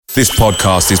This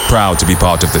podcast is proud to be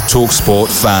part of the TalkSport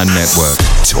Fan Network.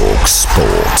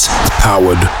 TalkSport.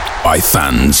 Powered by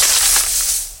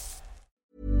fans.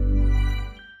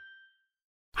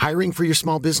 Hiring for your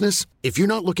small business? If you're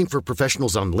not looking for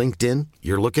professionals on LinkedIn,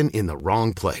 you're looking in the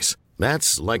wrong place.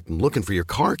 That's like looking for your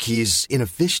car keys in a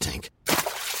fish tank.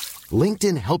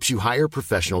 LinkedIn helps you hire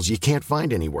professionals you can't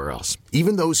find anywhere else,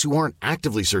 even those who aren't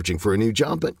actively searching for a new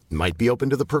job but might be open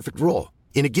to the perfect role.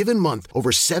 In a given month,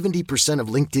 over 70% of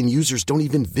LinkedIn users don't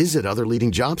even visit other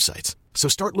leading job sites. So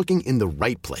start looking in the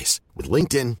right place. With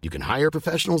LinkedIn, you can hire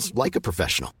professionals like a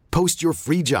professional. Post your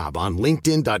free job on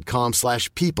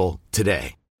linkedin.com/people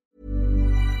today.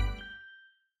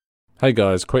 Hey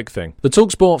guys, quick thing. The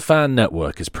TalkSport Fan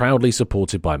Network is proudly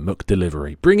supported by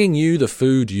McDelivery, bringing you the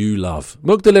food you love.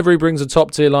 McDelivery brings a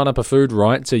top-tier lineup of food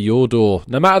right to your door.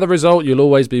 No matter the result, you'll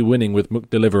always be winning with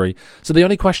McDelivery. So the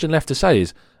only question left to say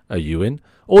is, are you in?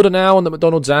 Order now on the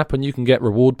McDonald's app and you can get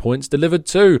reward points delivered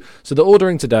too. So the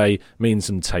ordering today means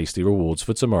some tasty rewards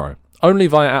for tomorrow. Only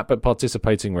via app at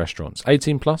participating restaurants.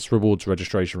 18 plus, rewards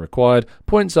registration required.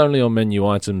 Points only on menu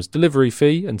items. Delivery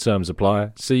fee and terms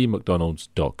apply. See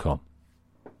mcdonalds.com.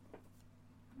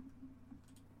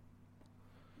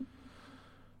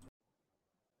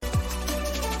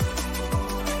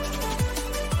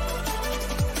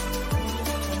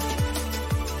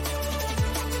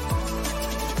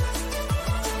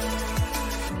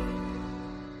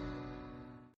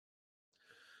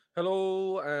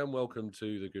 Hello and welcome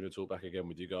to the Gooner Talk, back again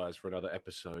with you guys for another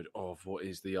episode of what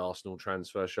is the Arsenal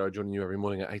Transfer Show. Joining you every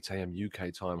morning at 8 a.m.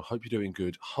 UK time. Hope you're doing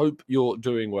good. Hope you're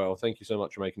doing well. Thank you so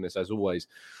much for making this, as always,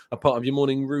 a part of your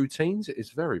morning routines. It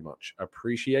is very much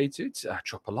appreciated.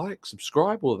 Drop a like,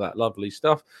 subscribe, all of that lovely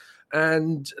stuff.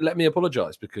 And let me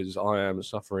apologise because I am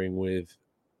suffering with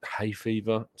hay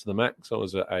fever to the max. I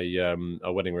was at a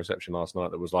wedding reception last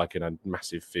night that was like in a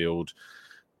massive field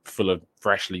full of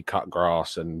freshly cut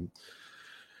grass, and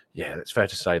yeah, it's fair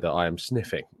to say that I am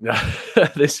sniffing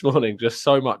this morning. Just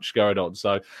so much going on,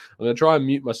 so I'm going to try and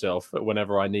mute myself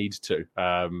whenever I need to,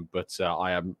 but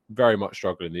I am very much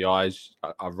struggling. The eyes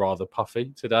are rather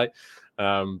puffy today,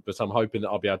 but I'm hoping that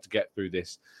I'll be able to get through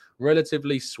this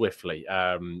relatively swiftly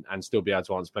and still be able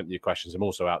to answer plenty of your questions. I'm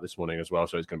also out this morning as well,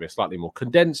 so it's going to be a slightly more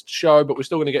condensed show, but we're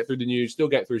still going to get through the news, still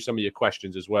get through some of your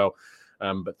questions as well.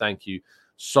 But thank you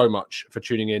so much for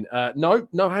tuning in. No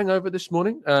hangover this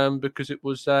morning because it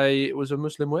was a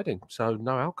Muslim wedding, so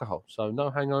no alcohol, so no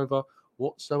hangover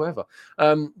whatsoever.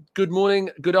 Good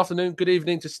morning, good afternoon, good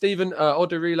evening to Stephen,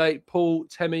 Odder Relay, Paul,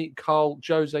 Temi, Carl,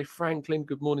 Jose, Franklin.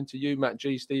 Good morning to you, Matt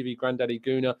G, Stevie, Granddaddy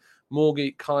Gooner,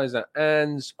 Morgie, Kaiser,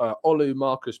 Anns, Olu,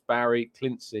 Marcus, Barry,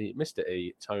 Clincy, Mr.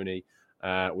 E, Tony.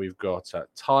 We've got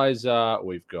Tizer,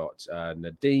 we've got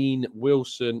Nadine,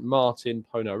 Wilson, Martin,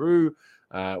 Ponaru.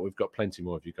 We've got plenty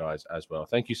more of you guys as well.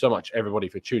 Thank you so much, everybody,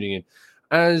 for tuning in,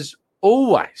 as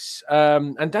always.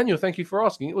 And Daniel, thank you for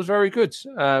asking. It was very good.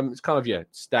 It's kind of,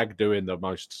 stag doing the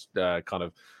most kind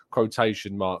of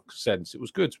quotation mark sense. It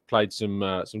was good. Played some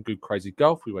good crazy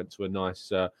golf. We went to a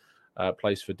nice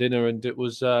place for dinner, and it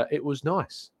was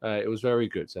nice. It was very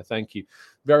good. So thank you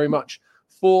very much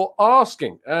for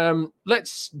asking.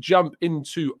 Let's jump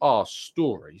into our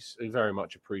stories. I very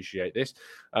much appreciate this.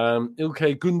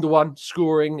 Ilkay Gundogan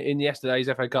scoring in yesterday's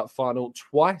FA Cup final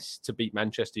twice to beat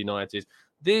Manchester United.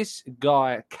 This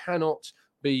guy cannot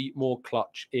be more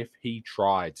clutch if he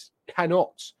tried.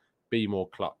 Cannot be more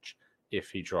clutch if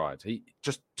he tried. He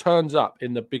just turns up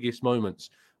in the biggest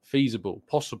moments feasible,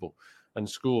 possible, and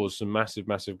scores some massive,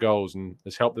 massive goals, and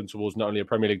has helped them towards not only a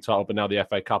Premier League title, but now the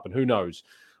FA Cup. And who knows?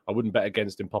 I wouldn't bet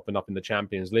against him popping up in the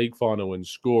Champions League final and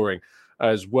scoring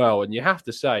as well. And you have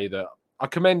to say that I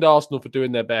commend Arsenal for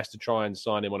doing their best to try and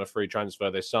sign him on a free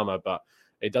transfer this summer, but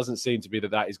it doesn't seem to be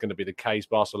that is going to be the case.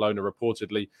 Barcelona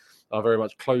reportedly are very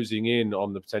much closing in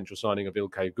on the potential signing of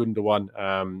Ilkay Gundogan,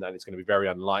 and it's going to be very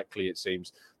unlikely, it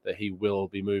seems, that he will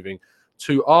be moving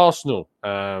to Arsenal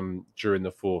during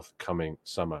the forthcoming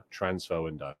summer transfer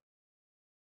window.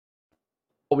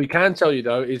 What we can tell you,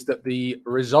 though, is that the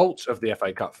result of the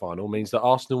FA Cup final means that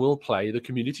Arsenal will play the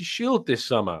Community Shield this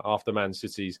summer after Man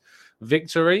City's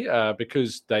victory,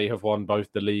 because they have won both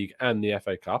the league and the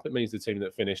FA Cup. It means the team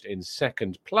that finished in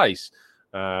second place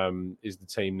is the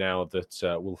team now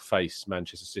that will face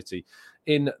Manchester City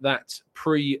in that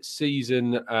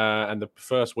pre-season and the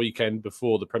first weekend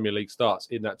before the Premier League starts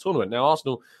in that tournament. Now,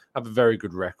 Arsenal have a very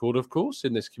good record, of course,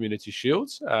 in this Community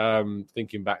Shield.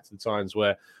 Thinking back to the times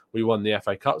where we won the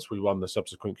FA Cups, we won the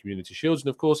subsequent Community Shields. And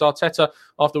of course, Arteta,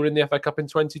 after winning the FA Cup in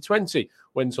 2020,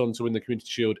 went on to win the Community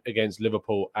Shield against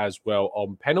Liverpool as well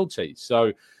on penalties.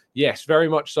 So yes, very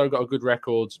much so, got a good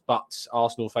record, but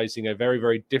Arsenal facing a very,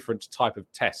 very different type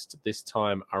of test this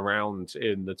time around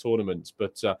in the tournament.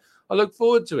 But I look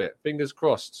forward to it. Fingers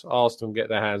crossed Arsenal get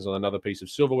their hands on another piece of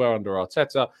silverware under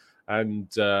Arteta. And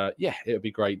it'll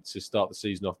be great to start the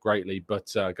season off greatly.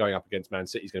 But going up against Man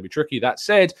City is going to be tricky. That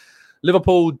said,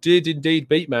 Liverpool did indeed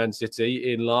beat Man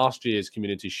City in last year's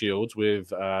Community Shield with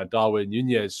Darwin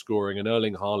Núñez scoring and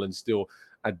Erling Haaland still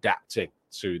adapting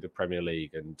to the Premier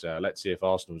League. And let's see if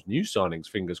Arsenal's new signings,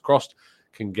 fingers crossed,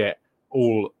 can get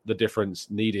all the difference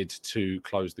needed to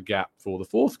close the gap for the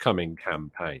forthcoming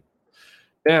campaign.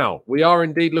 Now, we are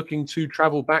indeed looking to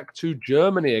travel back to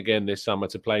Germany again this summer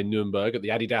to play in Nuremberg at the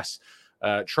Adidas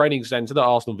training centre that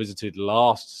Arsenal visited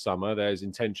last summer. There's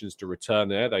intentions to return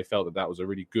there. They felt that was a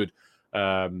really good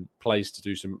place to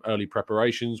do some early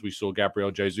preparations. We saw Gabriel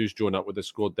Jesus join up with the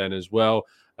squad then as well.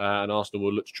 And Arsenal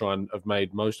will look to try and have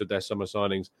made most of their summer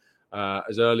signings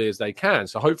as early as they can.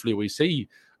 So hopefully we see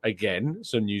again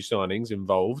some new signings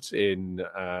involved in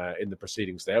the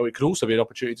proceedings there. It could also be an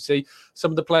opportunity to see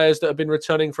some of the players that have been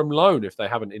returning from loan if they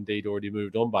haven't indeed already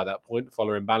moved on by that point,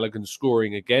 following Balogun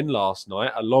scoring again last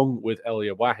night along with El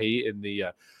Yawahi in the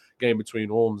game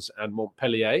between Reims and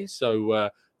Montpellier.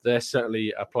 So they're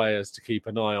certainly players to keep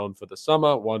an eye on for the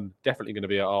summer. One definitely going to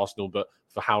be at Arsenal, but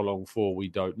for how long for, we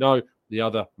don't know. The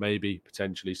other maybe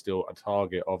potentially still a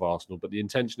target of Arsenal. But the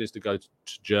intention is to go to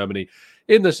Germany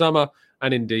in the summer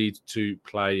and indeed to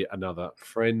play another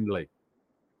friendly.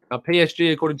 Now,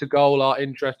 PSG, according to Goal, are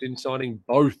interested in signing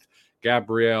both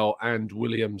Gabriel and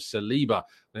William Saliba.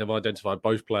 They have identified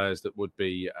both players that would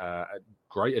be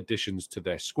great additions to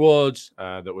their squads,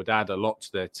 that would add a lot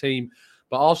to their team.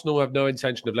 But Arsenal have no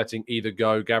intention of letting either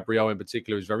go. Gabriel in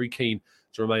particular is very keen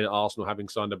to remain at Arsenal, having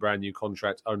signed a brand new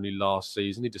contract only last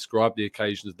season. He described the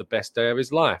occasion as the best day of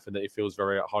his life and that he feels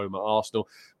very at home at Arsenal.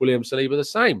 William Saliba the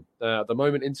same. At the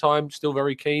moment in time, still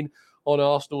very keen on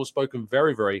Arsenal, has spoken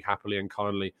very, very happily and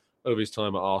kindly of his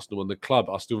time at Arsenal, and the club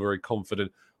are still very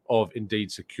confident of indeed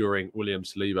securing William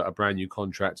Saliba a brand new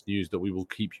contract, news that we will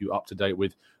keep you up to date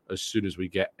with as soon as we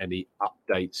get any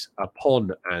updates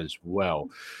upon as well.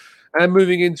 And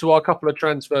moving into our couple of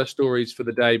transfer stories for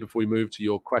the day before we move to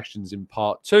your questions in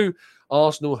part two,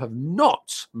 Arsenal have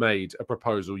not made a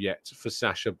proposal yet for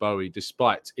Sacha Boey,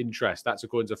 despite interest. That's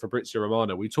according to Fabrizio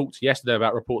Romano. We talked yesterday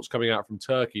about reports coming out from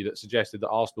Turkey that suggested that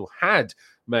Arsenal had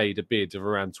made a bid of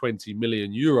around 20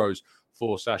 million euros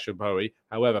for Sacha Boey.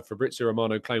 However, Fabrizio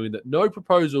Romano claiming that no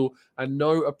proposal and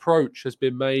no approach has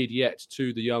been made yet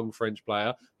to the young French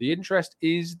player. The interest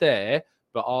is there,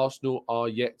 but Arsenal are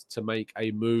yet to make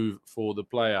a move for the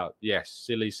player. Yes,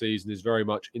 silly season is very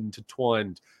much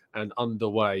intertwined and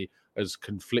underway as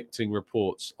conflicting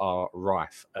reports are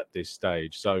rife at this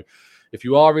stage. So if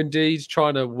you are indeed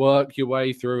trying to work your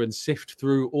way through and sift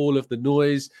through all of the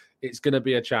noise, it's going to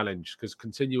be a challenge because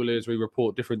continually as we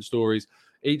report different stories,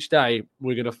 each day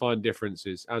we're going to find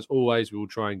differences. As always, we will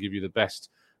try and give you the best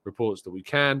reports that we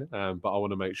can, but I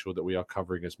want to make sure that we are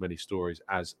covering as many stories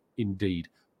as indeed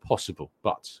possible.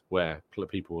 But where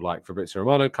people like Fabrizio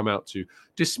Romano come out to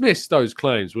dismiss those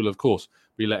claims, we'll of course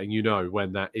be letting you know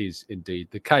when that is indeed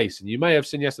the case. And you may have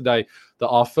seen yesterday that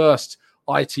our first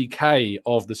ITK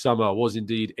of the summer was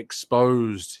indeed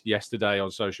exposed yesterday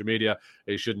on social media.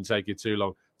 It shouldn't take you too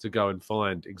long to go and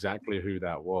find exactly who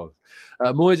that was.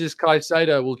 Moises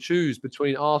Caicedo will choose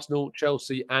between Arsenal,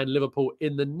 Chelsea and Liverpool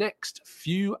in the next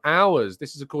few hours.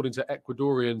 This is according to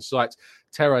Ecuadorian site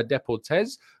Terra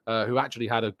Deportes, who actually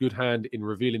had a good hand in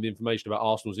revealing the information about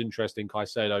Arsenal's interest in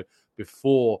Caicedo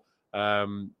before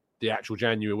the actual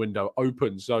January window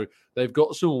opened. So they've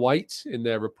got some weight in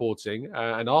their reporting.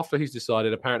 And after he's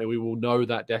decided, apparently we will know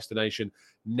that destination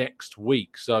next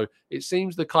week. So it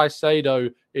seems the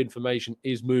Caicedo information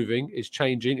is moving, is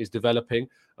changing, is developing.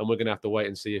 And we're going to have to wait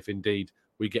and see if indeed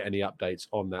we get any updates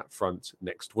on that front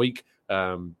next week.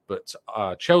 But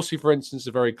Chelsea, for instance,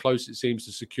 are very close, it seems,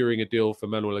 to securing a deal for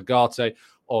Manuel Ugarte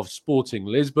of Sporting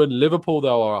Lisbon. Liverpool,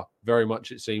 though, are very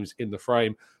much, it seems, in the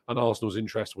frame. And Arsenal's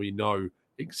interest, we know,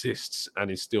 exists and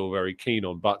is still very keen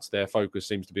on, but their focus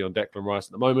seems to be on Declan Rice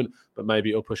at the moment, but maybe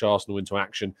it'll push Arsenal into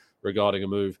action regarding a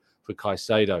move for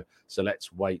Caicedo. So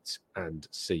let's wait and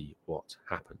see what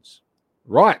happens.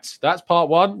 Right, that's part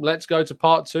one. Let's go to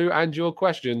part two and your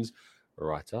questions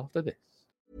right after this.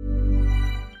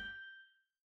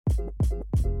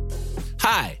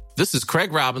 Hi, this is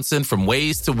Craig Robinson from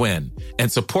Ways to Win,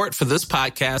 and support for this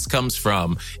podcast comes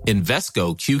from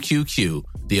Invesco QQQ,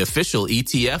 the official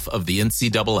ETF of the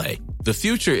NCAA. The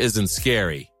future isn't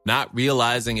scary. Not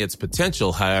realizing its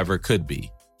potential, however, could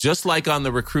be. Just like on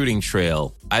the recruiting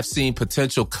trail, I've seen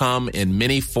potential come in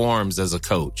many forms as a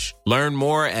coach. Learn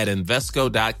more at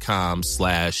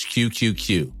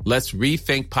Invesco.com/QQQ. Let's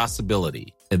rethink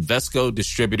possibility. Invesco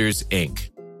Distributors,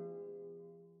 Inc.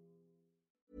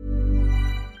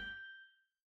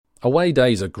 Away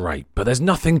days are great, but there's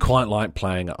nothing quite like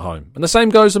playing at home. And the same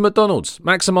goes for McDonald's.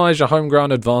 Maximise your home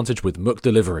ground advantage with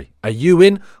McDelivery. Are you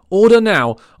in? Order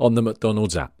now on the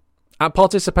McDonald's app. At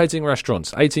participating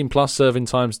restaurants, 18 plus serving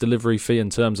times, delivery fee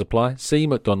and terms apply. See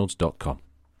mcdonalds.com.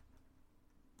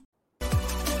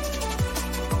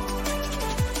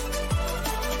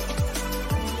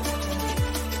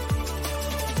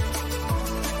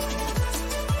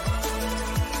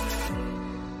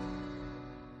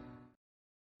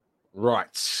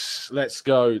 Right, let's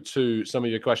go to some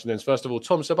of your questions. First of all,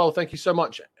 Tom Sabol, thank you so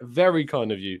much. Very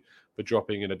kind of you for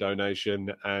dropping in a donation,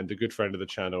 and a good friend of the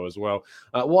channel as well.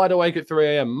 Wide awake at 3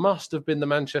 a.m. Must have been the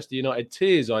Manchester United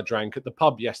tears I drank at the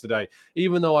pub yesterday,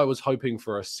 even though I was hoping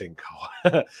for a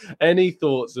sinkhole. Any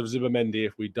thoughts of Zubimendi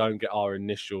if we don't get our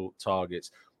initial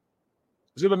targets?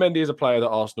 Zubimendi is a player that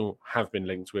Arsenal have been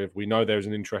linked with. We know there's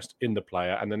an interest in the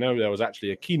player, and I know there was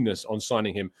actually a keenness on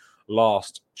signing him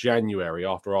last January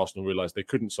after Arsenal realised they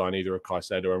couldn't sign either of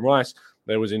Caicedo and Rice.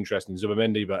 There was interest in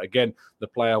Zubimendi, but again, the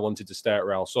player wanted to stay at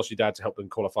Real Sociedad to help them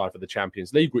qualify for the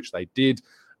Champions League, which they did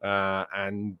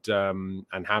and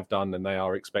have done, and they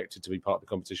are expected to be part of the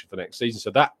competition for next season. So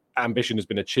that ambition has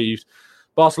been achieved.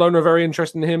 Barcelona are very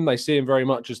interested in him. They see him very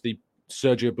much as the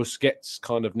Sergio Busquets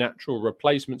kind of natural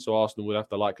replacement, so Arsenal will have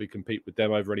to likely compete with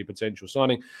them over any potential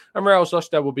signing. And Real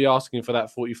Sociedad will be asking for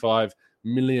that 45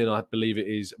 million, I believe it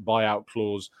is, buyout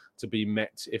clause to be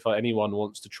met if anyone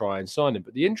wants to try and sign him.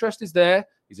 But the interest is there.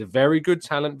 He's a very good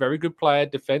talent, very good player,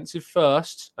 defensive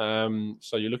first. So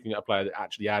you're looking at a player that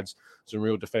actually adds some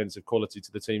real defensive quality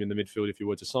to the team in the midfield if you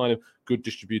were to sign him. Good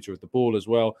distributor of the ball as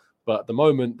well. But at the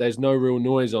moment, there's no real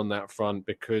noise on that front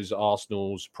because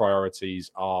Arsenal's priorities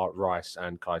are Rice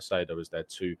and Caicedo as their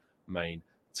two main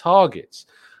targets.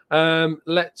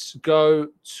 Let's go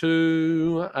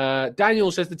to Daniel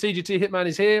says the TGT Hitman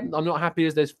is here. I'm not happy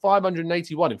as there's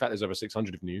 581. In fact, there's over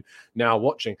 600 of you now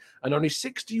watching and only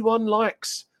 61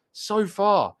 likes so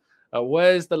far.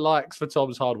 Where's the likes for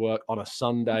Tom's hard work on a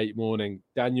Sunday morning?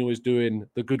 Daniel is doing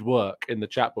the good work in the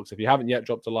chat box. If you haven't yet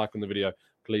dropped a like on the video,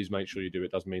 please make sure you do.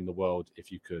 It does mean the world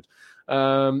if you could.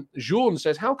 Jean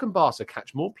says, how can Barca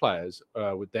catch more players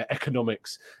with their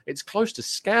economics? It's close to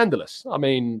scandalous. I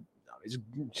mean,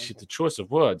 the choice of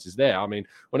words is there. I mean,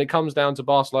 when it comes down to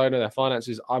Barcelona, their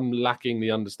finances, I'm lacking the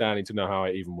understanding to know how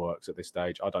it even works at this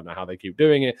stage. I don't know how they keep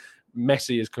doing it.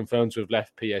 Messi is confirmed to have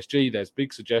left PSG. There's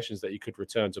big suggestions that he could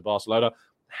return to Barcelona.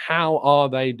 How are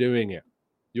they doing it?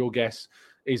 Your guess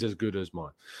is as good as mine.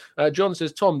 John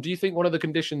says, Tom, do you think one of the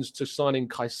conditions to signing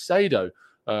Caicedo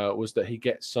was that he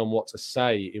gets somewhat a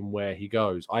say in where he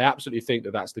goes? I absolutely think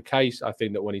that that's the case. I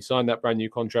think that when he signed that brand new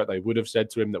contract, they would have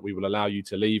said to him that we will allow you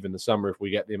to leave in the summer if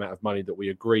we get the amount of money that we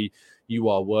agree you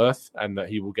are worth, and that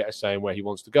he will get a say in where he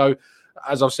wants to go.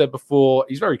 As I've said before,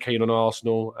 he's very keen on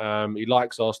Arsenal. He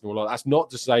likes Arsenal a lot. That's not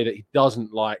to say that he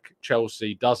doesn't like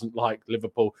Chelsea, doesn't like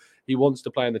Liverpool. He wants to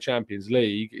play in the Champions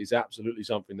League. Is absolutely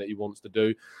something that he wants to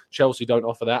do. Chelsea don't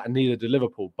offer that, and neither do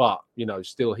Liverpool. But, you know,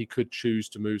 still he could choose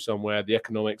to move somewhere. The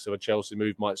economics of a Chelsea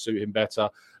move might suit him better.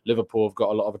 Liverpool have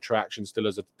got a lot of attraction still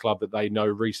as a club that they know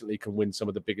recently can win some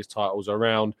of the biggest titles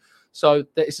around. So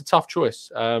it's a tough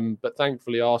choice. But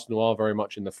thankfully, Arsenal are very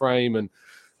much in the frame and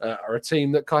are a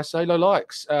team that Caicedo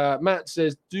likes. Matt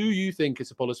says, do you think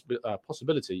it's a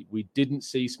possibility we didn't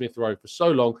see Smith Rowe for so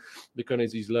long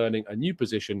because he's learning a new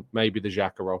position, maybe the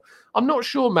Xhaka role? I'm not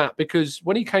sure, Matt, because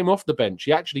when he came off the bench,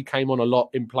 he actually came on a lot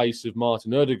in place of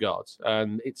Martin Ødegaard.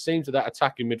 And it seems that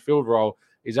attacking midfield role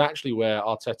is actually where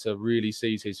Arteta really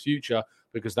sees his future,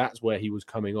 because that's where he was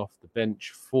coming off the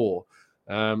bench for.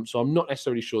 So I'm not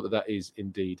necessarily sure that is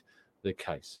indeed the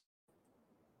case.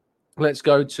 Let's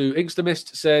go to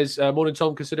Inkstermist says, morning,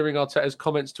 Tom. Considering Arteta's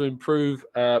comments to improve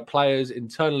players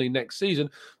internally next season,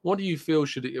 what do you feel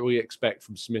should we expect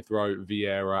from Smith Rowe,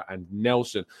 Vieira and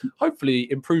Nelson? Hopefully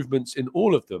improvements in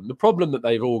all of them. The problem that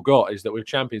they've all got is that with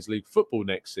Champions League football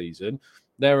next season,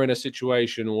 they're in a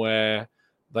situation where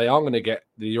they aren't going to get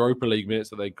the Europa League minutes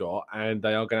that they got, and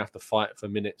they are going to have to fight for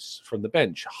minutes from the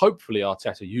bench. Hopefully,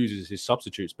 Arteta uses his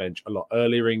substitutes bench a lot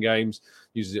earlier in games,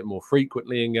 uses it more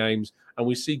frequently in games, and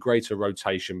we see greater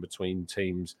rotation between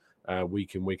teams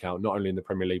week in, week out, not only in the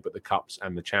Premier League, but the Cups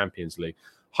and the Champions League.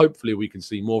 Hopefully, we can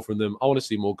see more from them. I want to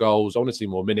see more goals. I want to see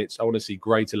more minutes. I want to see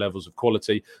greater levels of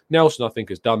quality. Nelson, I think,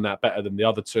 has done that better than the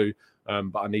other two,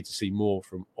 but I need to see more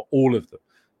from all of them.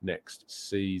 next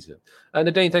season.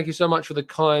 Nadine, thank you so much for the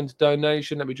kind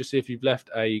donation. Let me just see if you've left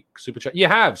a super chat. You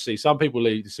have. See, some people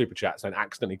leave the super chats and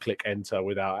accidentally click enter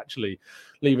without actually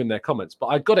leaving their comments. But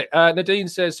I got it. Nadine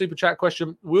says, super chat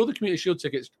question, will the Community Shield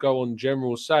tickets go on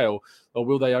general sale or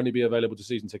will they only be available to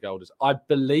season ticket holders? I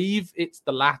believe it's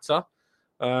the latter.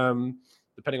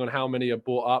 Depending on how many are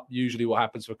bought up, usually what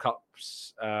happens for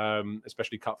cups,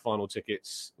 especially cup final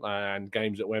tickets and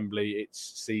games at Wembley,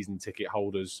 it's season ticket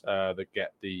holders that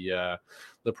get the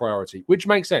priority, which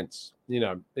makes sense.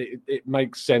 It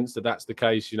makes sense that that's the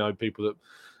case. People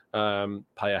that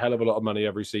pay a hell of a lot of money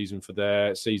every season for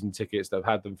their season tickets, they've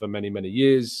had them for many, many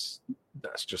years.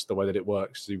 That's just the way that it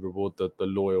works to reward the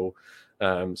loyal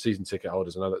season ticket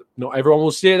holders. I know that not everyone will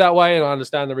see it that way, and I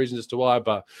understand the reasons as to why,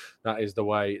 but that is the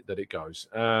way that it goes.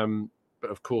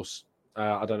 But of course,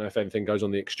 I don't know if anything goes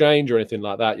on the exchange or anything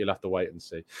like that. You'll have to wait and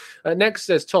see. Next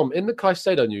says Tom, in the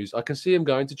Caicedo news, I can see him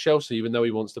going to Chelsea even though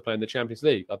he wants to play in the Champions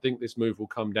League. I think this move will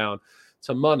come down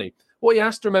to money. What you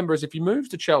have to remember is if he moves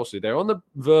to Chelsea, they're on the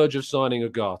verge of signing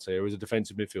Ugarte, who is a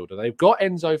defensive midfielder. They've got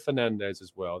Enzo Fernandez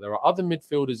as well. There are other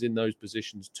midfielders in those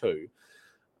positions too.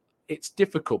 It's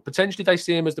difficult. Potentially they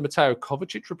see him as the Mateo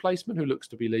Kovacic replacement who looks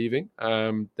to be leaving.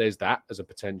 There's that as a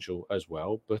potential as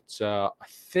well. But I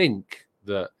think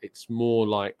that it's more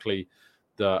likely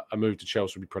that a move to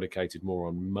Chelsea will be predicated more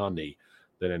on money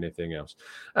than anything else.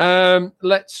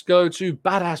 Let's go to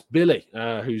Badass Billy,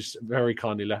 who's very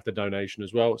kindly left a donation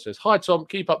as well. It says, hi, Tom,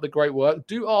 keep up the great work.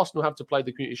 Do Arsenal have to play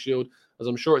the Community Shield? As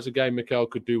I'm sure it's a game Mikel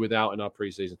could do without in our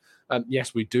pre-season.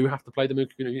 Yes, we do have to play the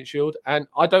Community Shield, and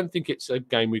I don't think it's a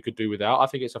game we could do without. I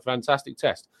think it's a fantastic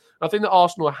test. I think that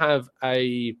Arsenal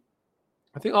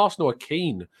are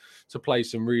keen to play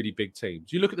some really big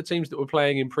teams. You look at the teams that were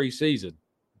playing in pre-season.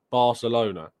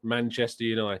 Barcelona, Manchester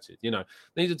United.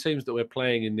 These are teams that we're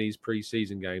playing in these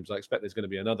pre-season games. I expect there's going to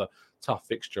be another tough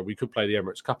fixture. We could play the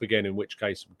Emirates Cup again, in which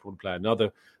case we'll probably play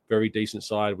another very decent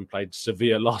side. We played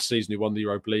Sevilla last season, who won the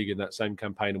Europa League in that same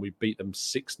campaign, and we beat them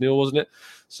 6-0, wasn't it?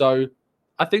 So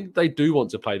I think they do want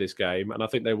to play this game, and I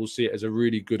think they will see it as a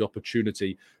really good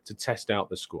opportunity to test out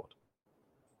the squad.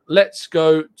 Let's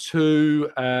go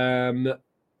to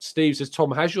Steve says,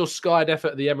 Tom, has your Sky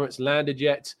effort at the Emirates landed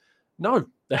yet? No.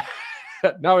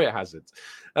 No, it hasn't.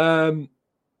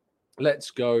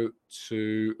 Let's go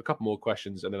to a couple more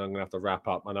questions and then I'm going to have to wrap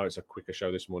up. I know it's a quicker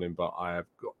show this morning, but I have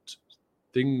got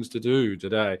things to do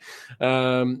today.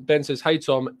 Ben says, hey,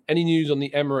 Tom, any news on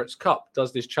the Emirates Cup?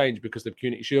 Does this change because of the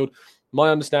Community Shield? My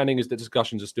understanding is that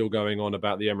discussions are still going on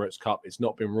about the Emirates Cup. It's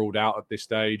not been ruled out at this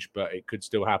stage, but it could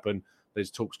still happen.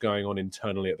 There's talks going on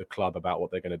internally at the club about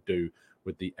what they're going to do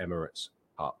with the Emirates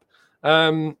Cup.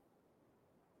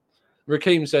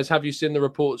 Rakeem says, have you seen the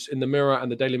reports in the Mirror and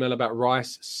the Daily Mail about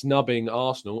Rice snubbing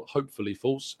Arsenal? Hopefully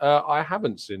false. I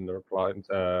haven't seen the reply.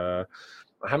 I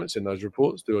haven't seen those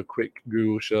reports. Do a quick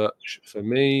Google search for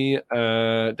me.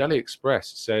 Daily Express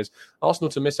says, Arsenal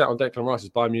to miss out on Declan Rice's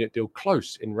Bayern Munich deal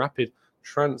close in rapid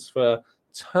transfer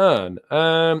turn.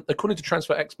 According to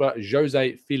transfer expert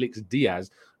Jose Felix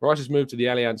Diaz, Rice's move to the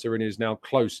Allianz Arena is now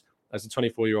close as the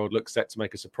 24-year-old looks set to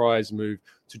make a surprise move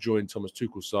to join Thomas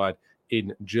Tuchel's side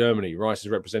in Germany. Rice's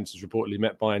representatives reportedly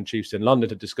met Bayern chiefs in London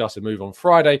to discuss a move on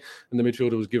Friday, and the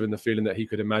midfielder was given the feeling that he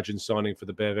could imagine signing for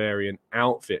the Bavarian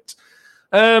outfit.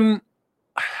 I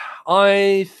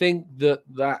think that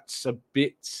that's a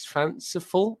bit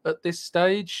fanciful at this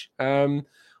stage. I'm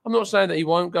not saying that he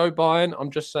won't go Bayern.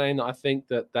 I'm just saying that I think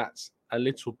that that's a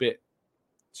little bit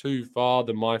too far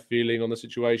than my feeling on the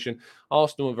situation.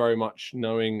 Arsenal are very much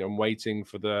knowing and waiting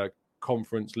for the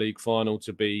Conference League final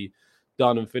to be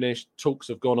done and finished. Talks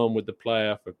have gone on with the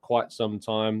player for quite some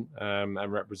time,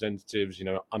 and representatives,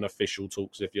 unofficial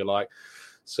talks, if you like.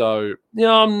 So,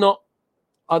 I'm not,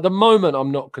 at the moment,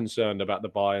 I'm not concerned about the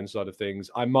Bayern side of things.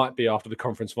 I might be after the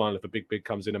conference final if a big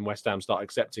comes in and West Ham start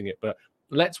accepting it, but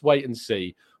let's wait and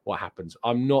see what happens.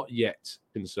 I'm not yet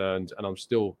concerned, and I'm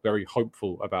still very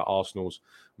hopeful about Arsenal's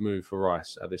move for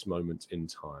Rice at this moment in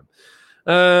time.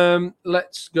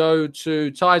 Let's go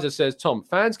to Tizer says, Tom,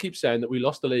 fans keep saying that we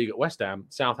lost the league at West Ham,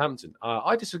 Southampton.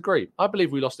 I disagree. I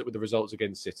believe we lost it with the results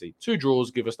against City. 2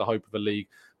 draws give us the hope of a league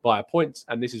by a point,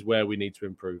 and this is where we need to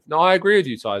improve. Now, I agree with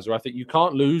you, Tizer. I think you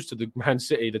can't lose to the Man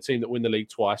City, the team that win the league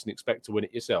twice, and expect to win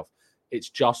it yourself. It's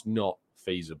just not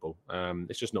feasible.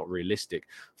 It's just not realistic.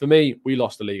 For me, we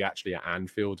lost the league actually at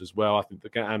Anfield as well. I think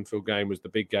the Anfield game was the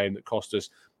big game that cost us.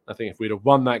 I think if we'd have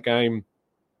won that game,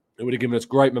 it would have given us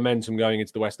great momentum going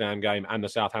into the West Ham game and the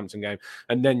Southampton game.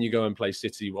 And then you go and play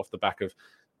City off the back of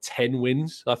 10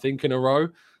 wins, I think, in a row.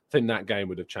 I think that game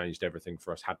would have changed everything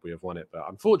for us had we have won it. But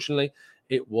unfortunately,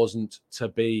 it wasn't to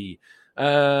be.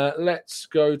 Let's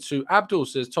go to Abdul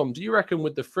says, Tom, do you reckon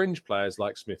with the fringe players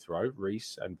like Smith Rowe,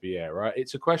 Reece and Vieira,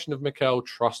 it's a question of Mikel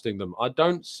trusting them? I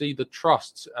don't see the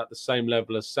trust at the same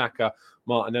level as Sacha,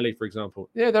 Martinelli, for example.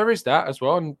 Yeah, there is that as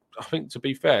well. And I think, to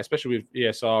be fair, especially with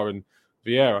ESR and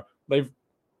Vieira, they've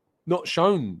not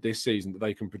shown this season that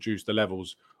they can produce the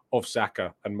levels of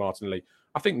Sacha and Martinelli.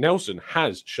 I think Nelson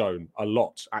has shown a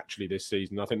lot, actually, this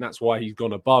season. I think that's why he's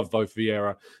gone above both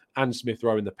Vieira and Smith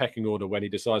Rowe in the pecking order when he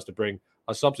decides to bring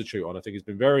a substitute on. I think he's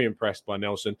been very impressed by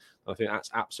Nelson. I think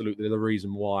that's absolutely the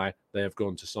reason why they have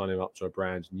gone to sign him up to a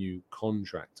brand new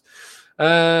contract.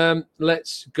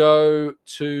 Let's go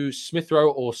to Smith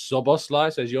Rowe or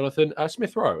Szoboszlai, says Jonathan.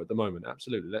 Smith Rowe at the moment,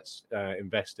 absolutely. Let's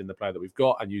invest in the player that we've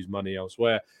got and use money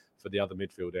elsewhere for the other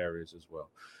midfield areas as well.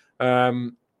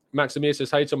 Maximir says,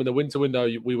 hey, Tom, in the winter window,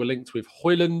 we were linked with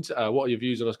Højlund. What are your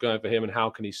views on us going for him and how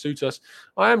can he suit us?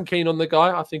 I am keen on the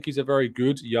guy. I think he's a very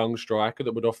good young striker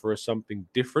that would offer us something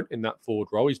different in that forward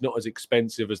role. He's not as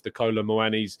expensive as the Kolo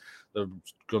Muanis, the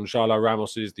Gonçalo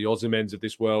Ramoses, the Osimhens of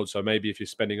this world. So maybe if you're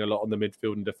spending a lot on the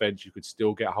midfield and defence, you could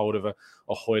still get hold of a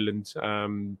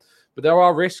Højlund. But there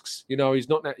are risks. You know, he's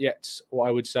not yet, what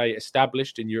I would say,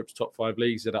 established in Europe's top 5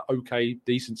 leagues. At an okay,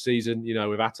 decent season, you know,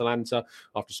 with Atalanta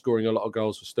after scoring a lot of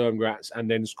goals for Sturm Graz and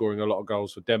then scoring a lot of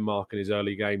goals for Denmark in his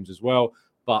early games as well.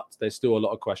 But there's still a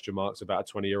lot of question marks about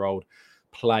a 20-year-old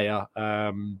player.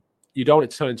 You don't want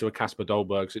it to turn into a Kasper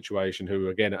Dolberg situation, who,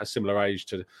 again, at a similar age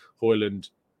to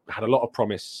Højlund, had a lot of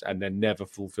promise and then never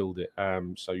fulfilled it.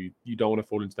 So you don't want to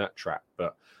fall into that trap.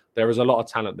 But there is a lot of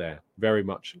talent there, very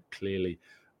much, clearly.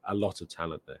 A lot of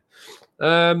talent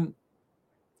there.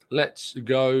 Let's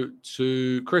go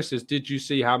to Chris. Did you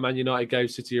see how Man United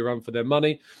gave City a run for their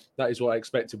money? That is what I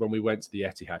expected when we went to the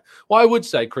Etihad. What I would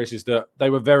say, Chris, is that they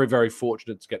were very, very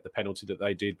fortunate to get the penalty that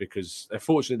they did, because they're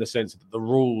fortunate in the sense that the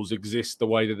rules exist the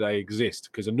way that they exist,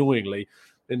 because annoyingly,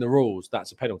 in the rules,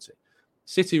 that's a penalty.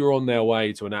 City were on their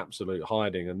way to an absolute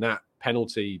hiding, and that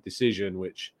penalty decision,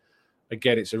 which,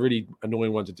 again, it's a really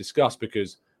annoying one to discuss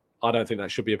because I don't think that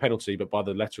should be a penalty, but by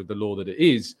the letter of the law that it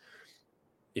is,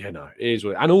 you know, it is.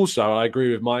 And also, I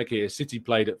agree with Mike here, City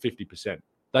played at 50%.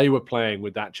 They were playing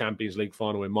with that Champions League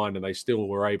final in mind, and they still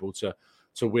were able to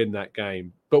win that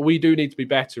game. But we do need to be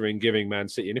better in giving Man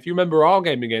City. And if you remember our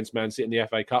game against Man City in the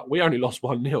FA Cup, we only lost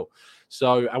 1-0.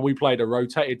 And we played a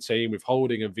rotated team with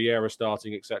Holding and Vieira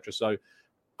starting, etc. So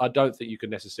I don't think you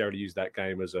can necessarily use that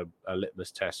game as a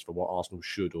litmus test for what Arsenal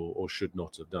should or should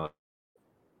not have done.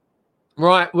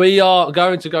 Right, we are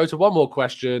going to go to one more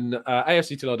question.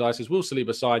 AFC Till I Die says, will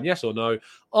Saliba sign, yes or no?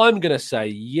 I'm going to say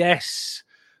yes,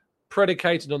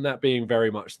 predicated on that being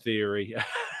very much theory,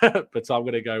 but I'm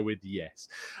going to go with yes.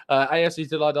 AFC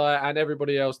Till I Die and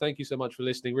everybody else, thank you so much for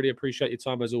listening. Really appreciate your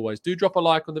time as always. Do drop a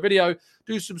like on the video.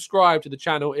 Do subscribe to the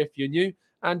channel if you're new,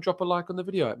 and drop a like on the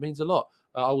video. It means a lot.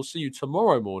 I will see you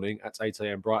tomorrow morning at 8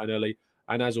 a.m. bright and early.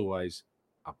 And as always,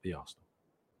 up the Arsenal.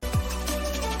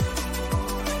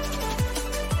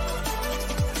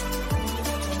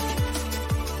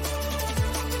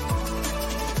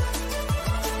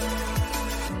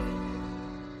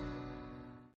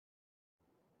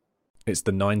 It's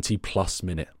the 90-plus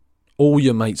minute. All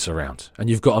your mates around, and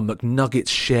you've got a McNuggets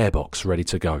share box ready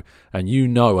to go, and you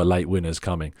know a late winner's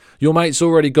coming. Your mate's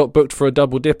already got booked for a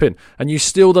double dipping, and you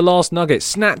steal the last nugget,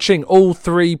 snatching all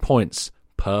 3 points.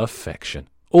 Perfection.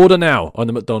 Order now on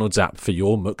the McDonald's app for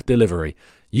your McDelivery.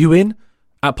 You in?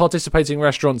 At participating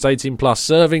restaurants, 18 plus,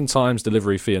 serving times,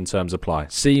 delivery fee and terms apply.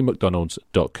 See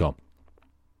mcdonalds.com.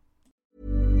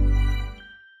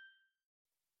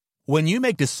 When you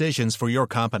make decisions for your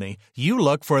company, you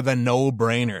look for the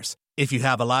no-brainers. If you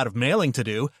have a lot of mailing to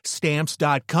do,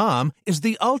 Stamps.com is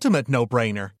the ultimate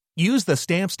no-brainer. Use the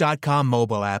Stamps.com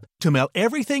mobile app to mail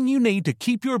everything you need to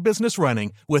keep your business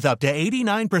running with up to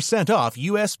 89% off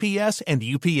USPS and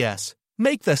UPS.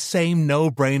 Make the same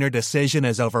no-brainer decision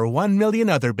as over 1 million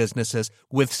other businesses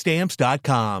with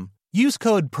Stamps.com. Use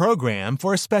code PROGRAM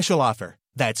for a special offer.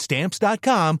 That's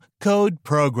Stamps.com, code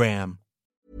PROGRAM.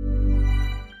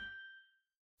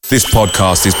 This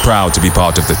podcast is proud to be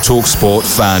part of the TalkSport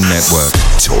Fan Network.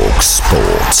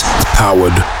 TalkSport.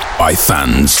 Powered by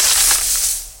fans.